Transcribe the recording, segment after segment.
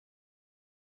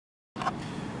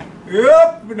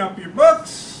Open up your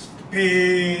books to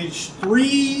page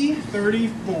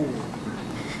 334.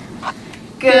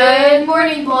 Good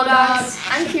morning, Bulldogs.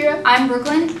 I'm Kira. I'm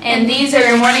Brooklyn, and these are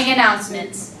your morning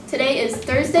announcements. Today is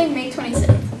Thursday, May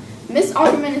 27th. Miss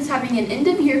Alderman is having an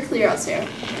end-of-year clear-out sale.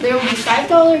 There will be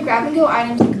 $5 grab-and-go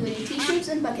items including t-shirts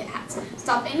and bucket hats.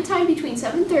 Stop anytime between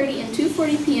 7:30 and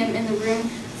 2:40 p.m. in the room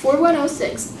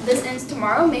 4106. This ends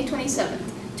tomorrow, May 27th.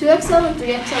 2XL and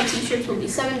 3XL t-shirts will be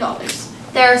 $7.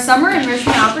 There are summer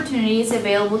enrichment opportunities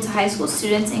available to high school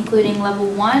students, including Level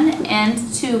 1 and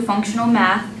 2 functional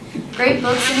math, great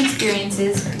books and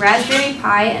experiences, Raspberry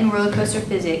Pi, and roller coaster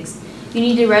physics. You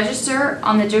need to register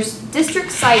on the district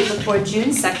site before June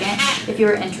 2nd if you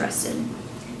are interested.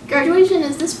 Graduation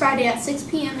is this Friday at 6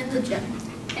 p.m. in the gym.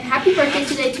 And happy birthday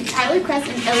today to Tyler Kress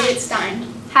and Elliot Stein.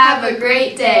 Have a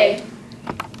great day.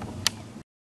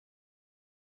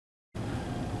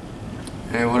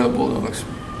 Hey, what up, Bulldogs?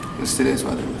 What's today's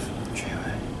weather with?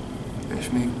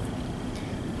 Finish me.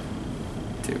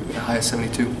 Dude, we got a high of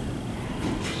 72.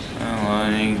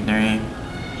 83.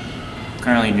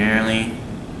 Currently nearly.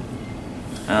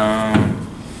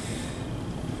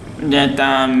 That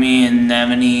time me in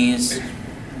 70s.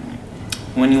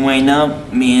 When you wake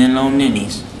up, me in low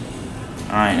nitties.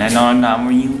 Alright, I know I'm not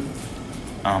for you.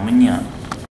 I'm in ya.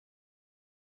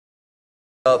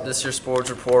 Up, this is your sports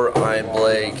report. I'm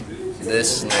Blake.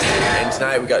 This is Nate. And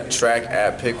tonight we got track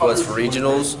at Pickwoods for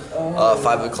regionals.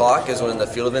 5 o'clock is when the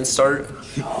field events start.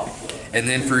 And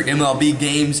then for MLB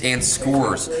games and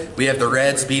scores, we have the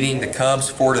Reds beating the Cubs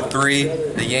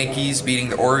 4-3, the Yankees beating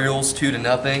the Orioles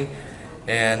 2-0,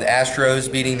 and the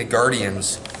Astros beating the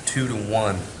Guardians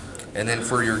 2-1. And then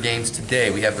for your games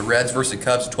today, we have the Reds versus the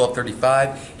Cubs at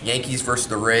 12:35, Yankees versus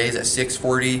the Rays at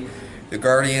 6:40, the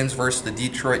Guardians versus the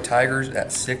Detroit Tigers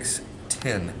at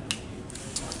 6:10.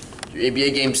 Your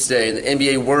NBA games today, the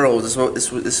NBA World. This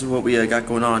is what we got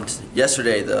going on.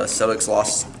 Yesterday, the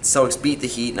Celtics beat the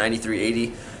Heat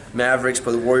 93-80. Mavericks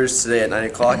play the Warriors today at 9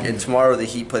 o'clock, and tomorrow the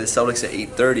Heat play the Celtics at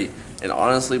 8:30. And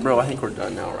honestly, bro, I think we're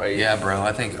done now, right? Yeah, bro.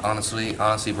 I think honestly,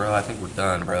 bro, I think we're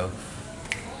done, bro.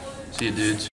 See you,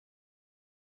 dudes.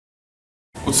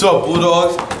 What's up,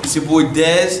 Bulldogs? It's your boy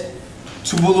Dez,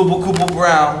 Tubulubu Cooper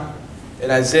Brown,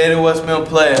 and Isaiah the Westman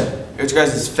player. Here's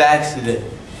guys' is facts today.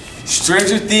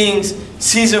 Stranger Things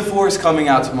Season 4 is coming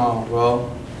out tomorrow,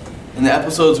 bro. And the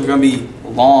episodes are gonna be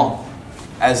long,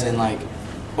 as in like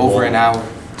over an hour.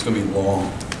 It's gonna be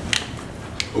long.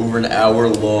 Over an hour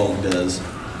long, Des.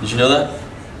 Did you know that?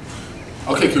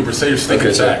 Okay, Cooper, say your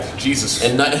stinking fact. Jesus.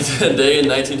 Today in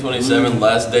 1927,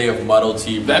 last day of Model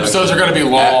T production. The episodes are gonna be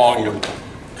long.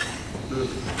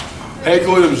 Hank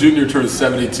Williams Jr. turns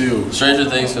 72. Stranger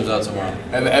Things comes out tomorrow.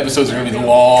 And the episodes are gonna be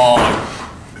long.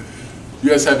 You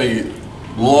guys have a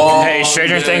long. Hey,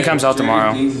 Stranger Things comes out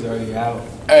tomorrow. Things is already out.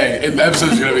 Hey, the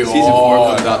episodes are gonna be long. Season 4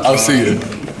 comes out tomorrow. I'll see you.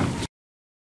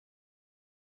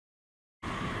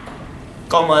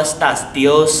 ¿Cómo estás,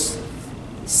 Dios?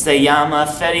 Se llama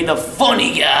Freddy the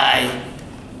Funny Guy.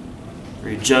 For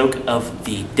your joke of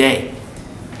the day.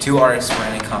 2 artists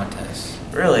ran a contest.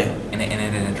 Really? And it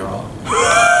ended in a draw.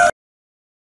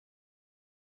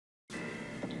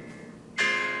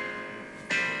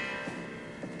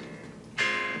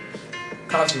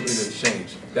 Constantly to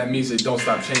change. That music don't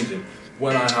stop changing.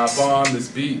 When I hop on this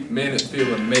beat, man, it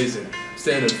feel amazing.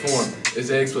 Standard form is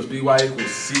X plus BY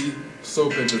equals C.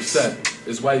 Soap intercept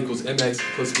is Y equals MX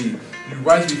plus B. You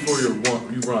rise before you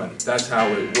run. That's how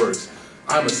it works.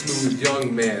 I'm a smooth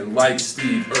young man like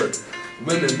Steve Urkel.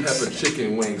 Lemon pepper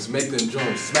chicken wings, make them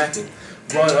drums smacking.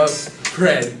 Run up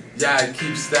bread, yeah, I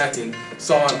keep stacking.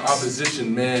 Saw an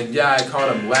opposition, man, yeah, I caught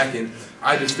him lacking.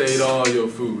 I just ate all your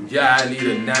food, yeah, I need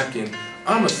a napkin.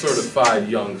 I'm a certified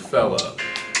young fella.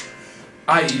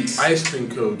 I eat ice cream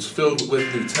cones filled with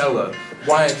Nutella.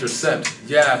 Why intercept?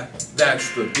 Yeah, that's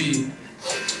the B.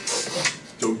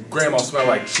 Your grandma smell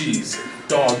like cheese.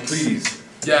 Dog, please.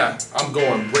 Yeah, I'm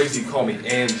going crazy, call me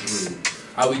Andrew.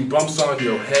 I leave bumps on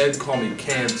your head, call me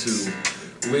Cantu.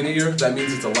 Linear, that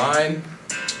means it's a line.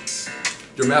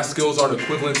 Your math skills aren't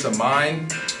equivalent to mine.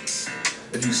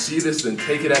 If you see this, then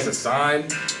take it as a sign.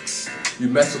 You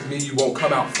mess with me, you won't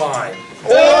come out fine.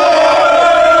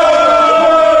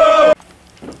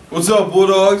 What's up,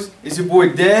 Bulldogs? It's your boy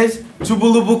Dez,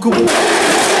 Tubulubu Cooper.